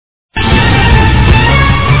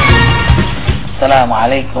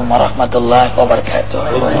Assalamualaikum warahmatullahi wabarakatuh.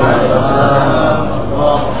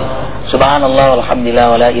 Subhanallah walhamdulillah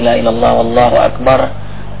wa la ilaha illallah wallahu akbar.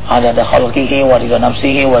 Adada khalqihi wa ridha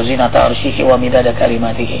nafsihi wa zinata arshihi wa midada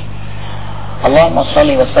kalimatihi. Allahumma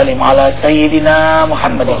salli wa sallim ala sayyidina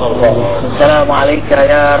Muhammadin. Assalamu alayka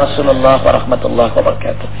ya Rasulullah wa rahmatullahi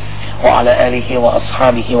wabarakatuh. Wa ala alihi wa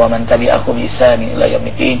ashabihi wa man tabi'ahu bi ihsanin ila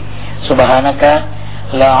yaumiddin. Subhanaka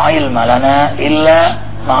la ilma lana illa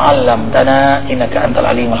ma 'allamtana innaka antal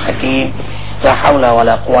alimul hakim. La haula wa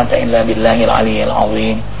la quwwata illa billahil aliyyil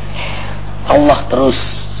azim. Allah terus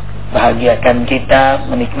bahagiakan kita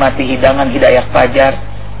menikmati hidangan hidayah fajar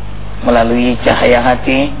melalui cahaya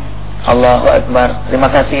hati. Allahu Akbar.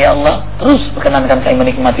 Terima kasih ya Allah. Terus perkenankan kami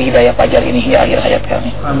menikmati hidayah fajar ini hingga akhir hayat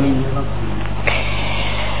kami. Amin.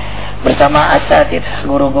 Bersama asatid,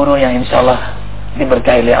 guru-guru yang insyaallah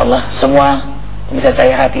diberkahi oleh Allah. Semua bisa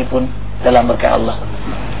cahaya hati pun dalam berkah Allah.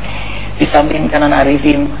 Di samping kanan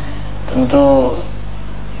arifin, tentu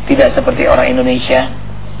tidak seperti orang Indonesia.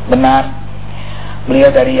 Benar,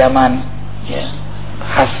 beliau dari Yaman, ya,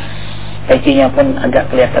 khas pecinya pun agak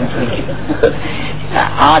kelihatan sedikit.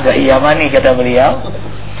 Ada Yamani kata beliau.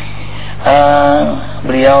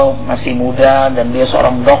 Beliau masih muda dan beliau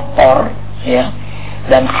seorang doktor, ya,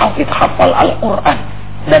 dan hafal Al-Quran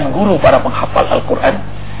dan guru para penghafal Al-Quran.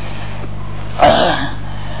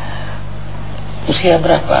 Usia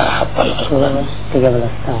berapa hafal Al-Quran?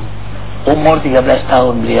 13 tahun. Umur 13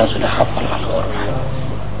 tahun beliau sudah hafal Al-Quran.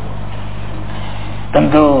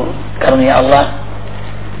 Tentu karunia Allah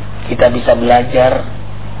kita bisa belajar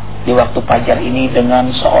di waktu fajar ini dengan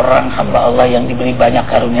seorang hamba Allah yang diberi banyak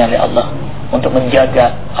karunia oleh Allah untuk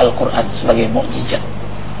menjaga Al-Quran sebagai mukjizat.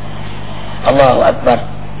 Allahu Akbar.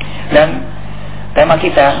 Dan tema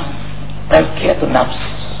kita tazkiyatun nafs,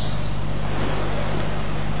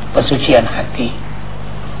 pensucian hati.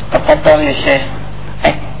 Tafadhal ya Syekh.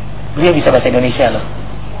 Beliau bisa bahasa Indonesia loh.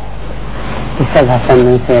 Bisa bahasa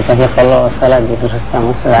Indonesia, tapi kalau salah gitu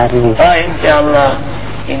sama sehari. Oh,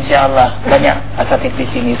 insyaallah banyak asatid di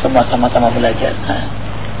sini semua sama-sama belajar.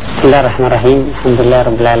 Bismillahirrahmanirrahim.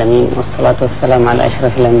 Alhamdulillahirabbil alamin wassalatu wassalamu ala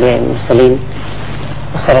asyrafil anbiya'i wal mursalin.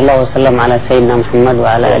 Wassallallahu wasallam ala sayyidina Muhammad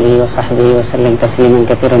wa ala alihi wa sahbihi wa sallam tasliman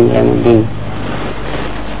katsiran ila yaumil.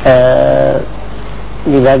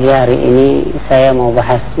 Di pagi hari ini saya mau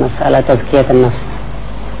bahas masalah tazkiyatun nafs.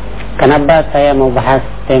 Kenapa saya mau bahas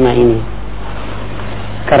tema ini?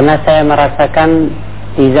 Karena saya merasakan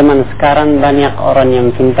di zaman sekarang banyak orang yang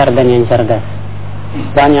pintar dan yang cerdas,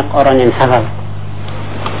 banyak orang yang hafal.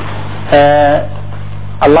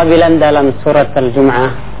 Allah bilang dalam surat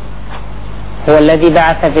Al-Jum'ah, "Huwa alladhi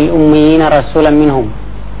ba'atha fil ummiyina rasulan minhum."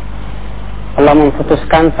 Allah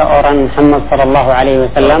memputuskan seorang Muhammad sallallahu alaihi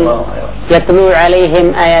wasallam yatlu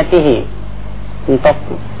alaihim ayatihi, untuk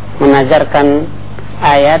mengajarkan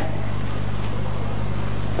ayat.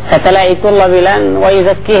 Setelah itu Allah bilang wa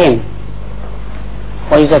yuzakkihim.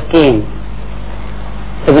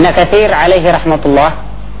 Ibn Katsir alaihi rahmatullah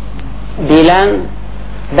bilang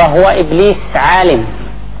bahwa iblis alim.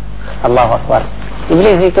 Allahu Akbar.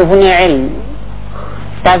 Iblis itu punya ilmu,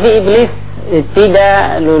 tapi iblis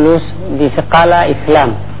tidak lulus di sekolah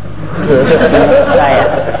Islam.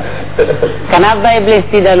 Kenapa iblis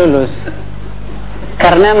tidak lulus?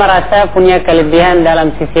 Karena merasa punya kelebihan dalam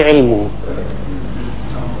sisi ilmu.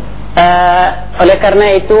 Oleh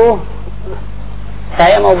karena itu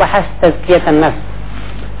saya mau bahas tazkiyatun nafs.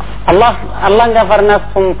 Allah enggak pernah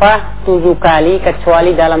sumpah 7 kali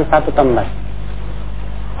kecuali dalam satu tempat.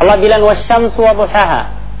 Allah bilang wasyamsu wa duhaha,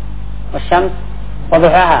 wasyams wa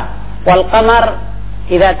duhaha, wal qamar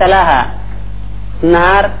idza talaha,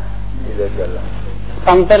 nahar idza jalla.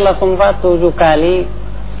 Sampailah sumpah 7 kali.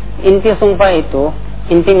 Inti sumpah itu,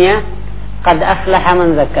 intinya qad aflaha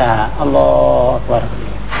man zakkaha. Allahu Akbar.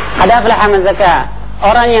 Qad aflaha man zakkaha.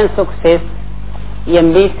 Orang yang sukses,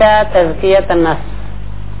 yang bisa tazkiyatun nafs.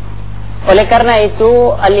 Oleh karena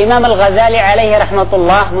itu Al-Imam Al-Ghazali alaihi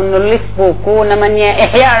rahmatullah menulis buku namanya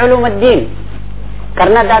Ihya Ulumuddin,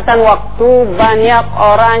 karena datang waktu banyak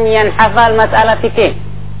orang yang hafal masalah fikih,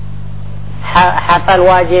 hafal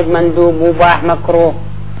wajib, mandub, mubah, makruh,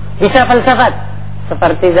 bisa falsafat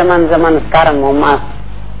seperti zaman-zaman sekarang. Mohon maaf.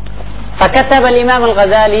 Fakataba Imam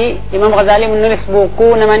Al-Ghazali, Imam Ghazali menulis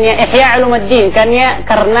buku namanya Ihya Ulumuddin,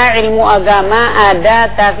 karena ilmu agama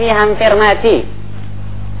ada tapi hampir mati.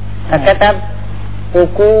 Katab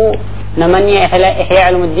buku namanya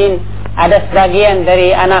Ihya Ulumuddin. Ada sebagian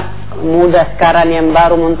dari anak muda sekarang yang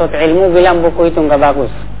baru menuntut ilmu bilang buku itu enggak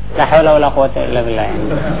bagus. La haula wala quwwata illa billah.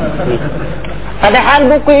 Padahal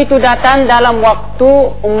buku itu datang dalam waktu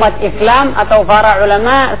umat Islam atau para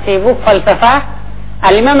ulama sibuk falsafah,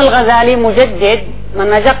 Al-Imam Al-Ghazali Mujaddid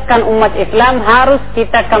mengajakkan umat Islam harus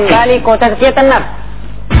kita kembali ke tazkiyatan nafs.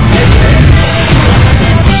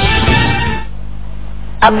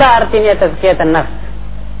 Apa artinya tazkiyatan nafs?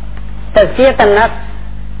 Tazkiyatan nafs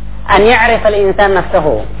an ya'rif al-insan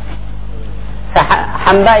nafsahu.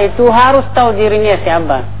 Hamba itu harus tahu dirinya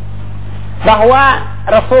siapa. Bahwa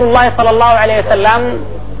Rasulullah sallallahu alaihi wasallam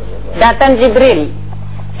datang Jibril,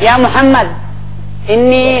 "Ya Muhammad,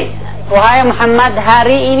 wahai Muhammad,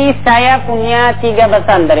 hari ini saya punya 3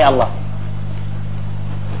 pesan dari Allah.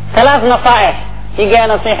 3 nasihat,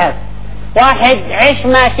 3 nasihat. Wahid, ish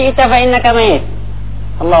ma syi'ta fa innaka mayit."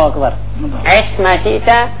 Allahu Akbar. Ish ma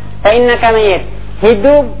syi'ta fa innaka mayit.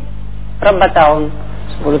 Hidup berapa tahun?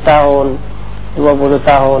 10 tahun, 20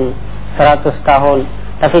 tahun, 100 tahun.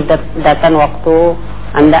 Tapi datang waktu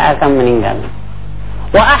Anda akan meninggal.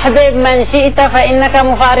 Wa ahbib man syi'ta fa innaka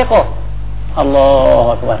mufariquh.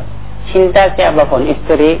 Allahu Akbar. Cinta siapapun,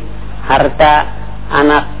 istri, harta,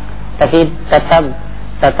 anak, tapi tetap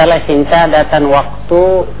setelah cinta datang waktu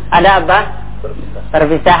ada apa?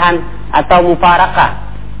 Perpisahan atau mufarakah.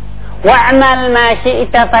 Wa'mal ma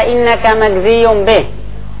syi'ta fa innaka magziyun bih.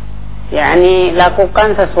 Yani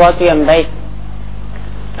lakukan sesuatu yang baik.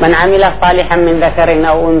 Man 'amila salihan min dzakarin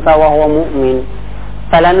aw untha wa huwa mu'min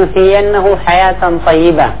falanuhyiyannahu hayatan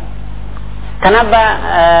thayyibah. Kenapa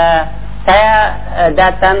saya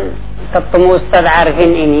datang ketemu Ustaz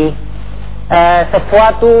Arifin ini?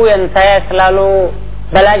 Sesuatu yang saya selalu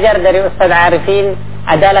belajar dari Ustaz Arifin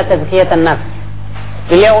adalah tazkiyatan nafs.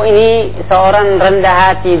 Beliau ini seorang rendah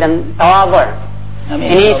hati dan tawadhu.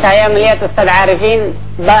 Ini saya melihat Ustaz Arifin,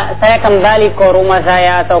 saya kembali ke rumah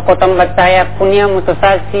saya atau ke tempat saya punya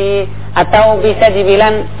motivasi atau bisa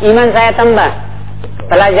dibilang iman saya tambah.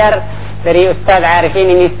 Belajar dari Ustaz Arifin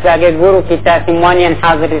ini sebagai guru kita semuanya yang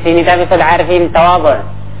hadir di sini, tapi Ustaz Arifin tawadhu.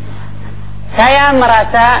 Saya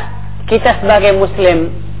merasa kita sebagai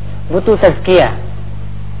Muslim butuh tazkiyah.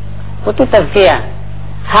 Butuh tazkiyah.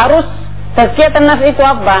 Harus tazkiyatan nafs itu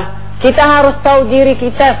apa? Kita harus tahu diri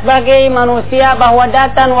kita sebagai manusia bahwa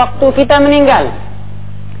datang waktu kita meninggal.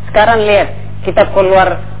 Sekarang lihat, kita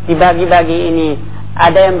keluar dibagi-bagi ini.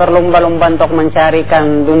 Ada yang berlomba-lomba untuk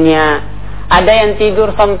mencarikan dunia. Ada yang tidur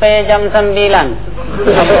sampai jam 9.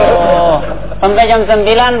 Sampai jam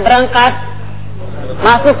 9 berangkat.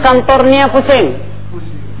 Masuk kantornya pusing.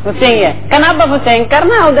 Pusing ya. Kenapa pusing?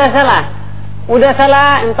 Karena udah salah. Udah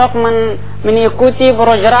salah untuk mengikuti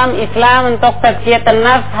program Islam untuk tazkiyatan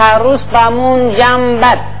nafs harus bangun jam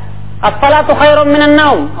 4. As-salatu khairun minan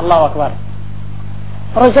naum. Allahu Akbar.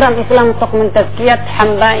 Program Islam untuk mentazkiyat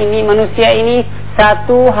hamba ini, manusia ini,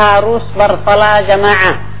 satu harus bersalat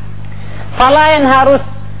jamaah. Salat yang harus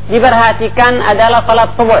diperhatikan adalah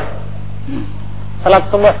salat subuh. Salat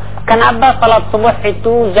subuh. Kenapa salat subuh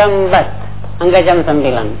itu jam 4 enggak jam 9?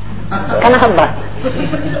 Kenapa?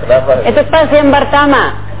 Itu tes yang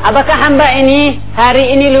pertama. Apakah hamba ini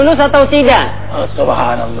hari ini lulus atau tidak? Oh,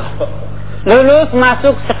 subhanallah. Lulus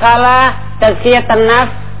masuk skala tazkiyatan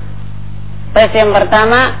nafs. Tes yang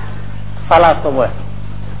pertama salat subuh.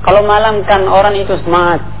 Kalau malam kan orang itu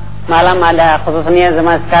semangat. Malam ada, khususnya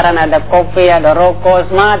zaman sekarang ada kopi, ada rokok,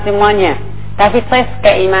 semangat semuanya. Tapi tes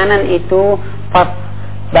keimanan itu pas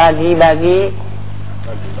bagi-bagi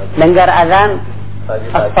dengar azan,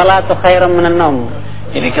 as-salatu khairun minan naum.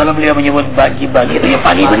 Jadi kalau beliau menyebut bagi-bagi itu ya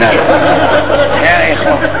pagi benar. Ya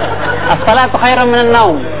ikhwan. As-salatu khairun minan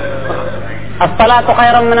naum. As-salatu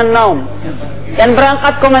khairun minan naum. Dan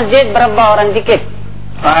berangkat ke masjid berapa orang dikit?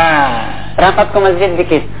 Berangkat ke masjid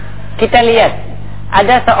dikit. Kita lihat,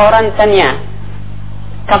 ada seorang tanya,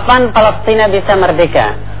 kapan Palestina bisa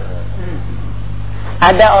merdeka?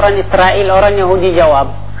 Ada orang Israel, orang Yahudi jawab,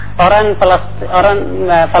 orang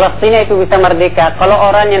Palestina itu bisa merdeka kalau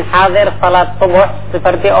orang yang hadir salat subuh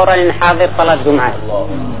seperti orang yang hadir salat Jumat.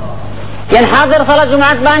 Yang hadir salat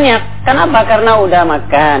Jumat banyak. Kenapa? Karena udah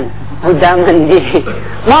makan, udah mandi.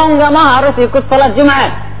 Mau nggak mau harus ikut salat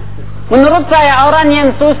Jumat. Menurut saya orang yang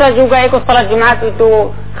susah juga ikut salat Jumat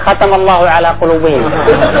itu khatamallahu ala qulubihim.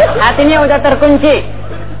 Hatinya udah terkunci.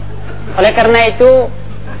 Oleh karena itu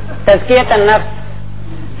tazkiyatan nafs,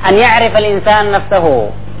 an ya'rif al-insan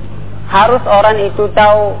nafsahu. Harus orang itu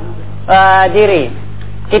tahu diri.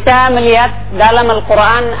 Kita melihat dalam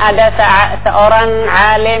Al-Quran ada seorang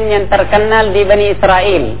alim yang terkenal di Bani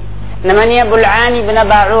Israel. Namanya Bul'an bin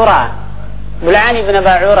Ba'ura. Bul'an bin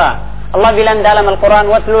Ba'ura. Allah bilang dalam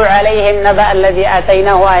Al-Quran, وَاتْلُوا عَلَيْهِمْ نَبَأَ الَّذِي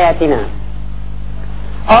آتَيْنَاهُ آيَاتِنَا.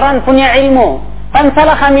 Orang punya ilmu,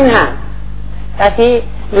 فَانْسَلَخَ مِنْهَا. Tapi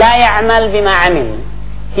la ya'mal bima amil.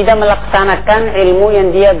 Tidak melaksanakan ilmu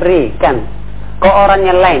yang dia berikan ke orang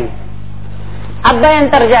yang lain. Apa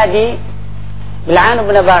yang terjadi? Bil'an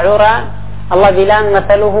bin Ba'ura, Allah bilang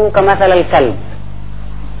masaluhu kamathal al-kalb.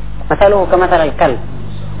 Masaluhu kamathal al-kalb.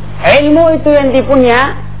 Ilmu itu yang dipunya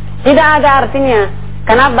tidak ada artinya.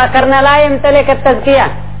 Kenapa? Karena la yamtalik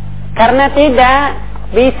at-tazkiyah. Karena tidak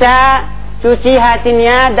bisa cuci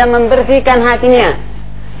hatinya dan membersihkan hatinya.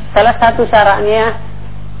 Salah satu syaratnya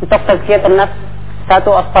untuk tazkiyatun nafs,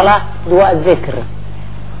 satu as-salah, dua az-zikr.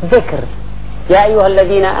 Zikr. Ya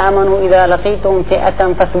ayyuhalladzina amanu idza laqitum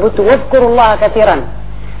fi'atan fasbutu wadhkurullaha katsiran.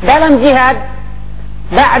 Dalam jihad,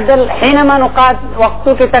 hinama nuqat, waktu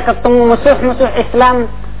kita ketemu musuh-musuh Islam,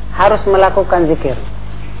 harus melakukan zikir.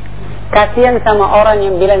 Kasihan sama orang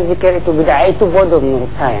yang bilang zikir itu bid'ah, itu bodoh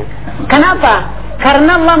menurut saya. Kenapa?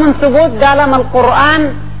 Karena Allah menyebut dalam Al-Quran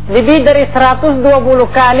lebih dari 120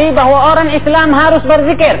 kali bahwa orang Islam harus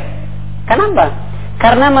berzikir. Kenapa?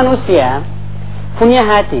 Karena manusia punya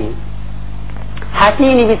hati. Hati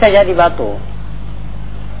ini bisa jadi batu.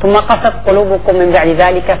 Thumma qasat qulubukum min ba'di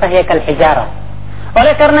dzalika fahiya kal hijarah.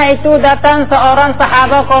 Oleh karena itu datang seorang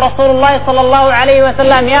sahabat ke Rasulullah sallallahu alaihi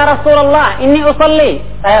wasallam, "Ya Rasulullah, inni usalli."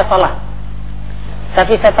 Saya salat.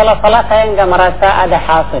 Tapi setelah salat saya enggak merasa ada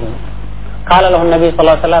hasil. Qala lahu Nabi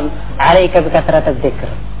sallallahu alaihi wasallam, "'Alaika bi kathratadz dzikr."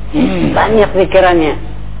 Banyak zikirannya.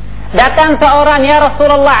 Datang seorang, "Ya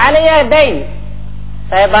Rasulullah, alayya dain."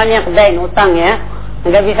 Saya banyak dain, utang ya,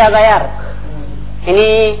 enggak bisa bayar.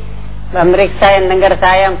 Ini pemeriksa yang dengar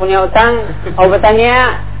saya yang punya utang,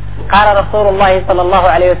 bertanya, qala Rasulullah sallallahu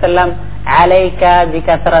alaihi wasallam, "'Alaika bi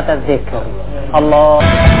kathratadz dzikr." Allah.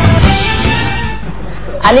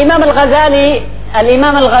 Al-Imam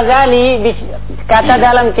Al-Ghazali kata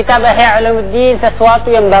dalam kitab Ihya Ulumuddin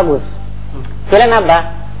sesuatu yang bagus. Bilang apa?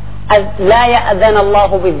 La ya'dzan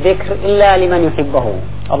Allahu bidzikr illa liman yuhibbuhu.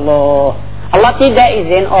 Allah tidak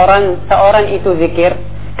izin seorang itu zikir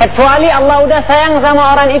kecuali Allah udah sayang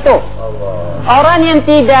sama orang itu. Orang yang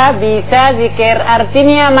tidak bisa zikir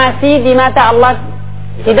artinya masih di mata Allah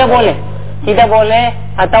tidak boleh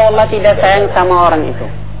atau Allah tidak sayang sama orang itu.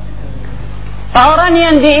 Seorang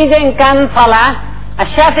yang diizinkan salat,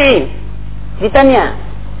 Asy-Syafi'i ditanya,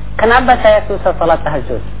 "Kenapa saya susah salat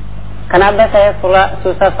tahajud? Kenapa saya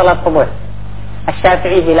susah salat subuh?"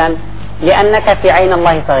 Asy-Syafi'i bilang, "Li'annaka fi 'ain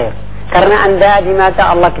Allah shaghir." Karena Anda di mata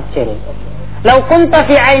Allah kecil. "Lau kunta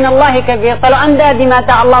fi 'ain Allah kabir." Kalau Anda di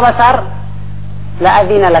mata Allah besar, la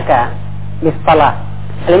adzina laka bis salah.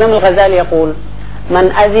 Al-Imam Al-Ghazali yaqul,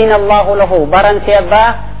 "Man azina Allah lahu." Barang siapa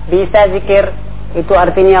bisa zikir, itu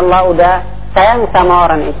artinya Allah udah sayang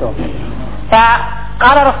sama orang itu.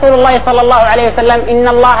 Qala Rasulullah sallallahu alaihi wasallam,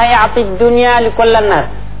 "Inna Allah ya'ti ad-dunya li kulli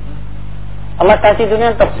an-nas." Allah kasih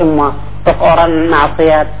dunia untuk semua, untuk orang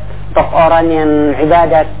maksiat, untuk orang yang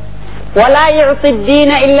ibadat. "Wa la yu'ti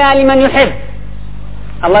ad-dina illa liman yuhib."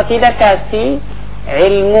 Allah tidak kasih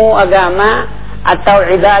ilmu agama atau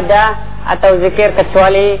ibadah atau zikir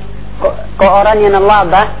kecuali ke orang yang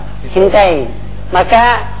Allah cintai. Maka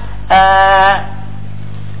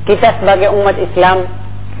kita sebagai umat Islam,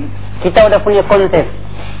 kita udah punya konsep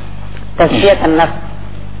tazkiyatun nafs.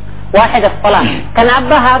 Wahid as-salah.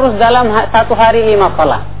 Kenapa harus dalam satu hari 5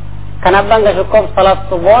 salat? Kenapa enggak cukup salat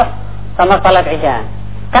subuh sama salat isya?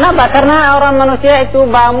 Kenapa? Karena orang manusia itu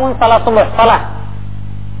bangun salat subuh, salat.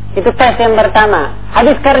 Itu tes yang pertama.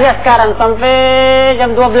 Habis kerja sekarang sampai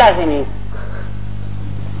jam 12 ini.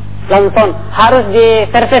 Langsung harus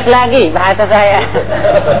diservis lagi, bahasa saya.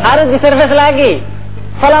 Harus diservis lagi.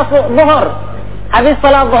 Salat zuhur. Habis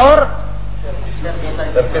salat zuhur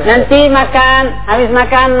nanti makan, habis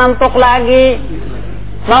makan ngantuk lagi.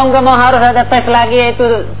 Mau enggak mau harus ada tes lagi, yaitu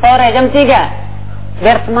sore jam 3.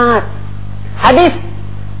 Biar semangat. Habis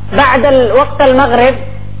ba'dal waqtal maghrib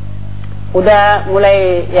udah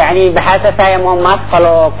mulai, bahasa saya mohon maaf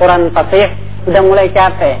kalau kurang fasih, udah mulai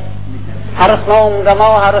capek. Harus mau enggak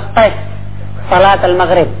mau harus tes salat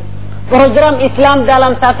al-maghrib. Program Islam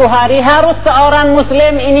dalam satu hari harus seorang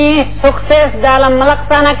muslim ini sukses dalam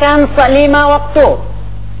melaksanakan 5 waktu.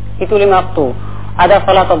 Itu 5 waktu. Ada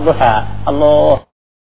salat ad-duha. Allah.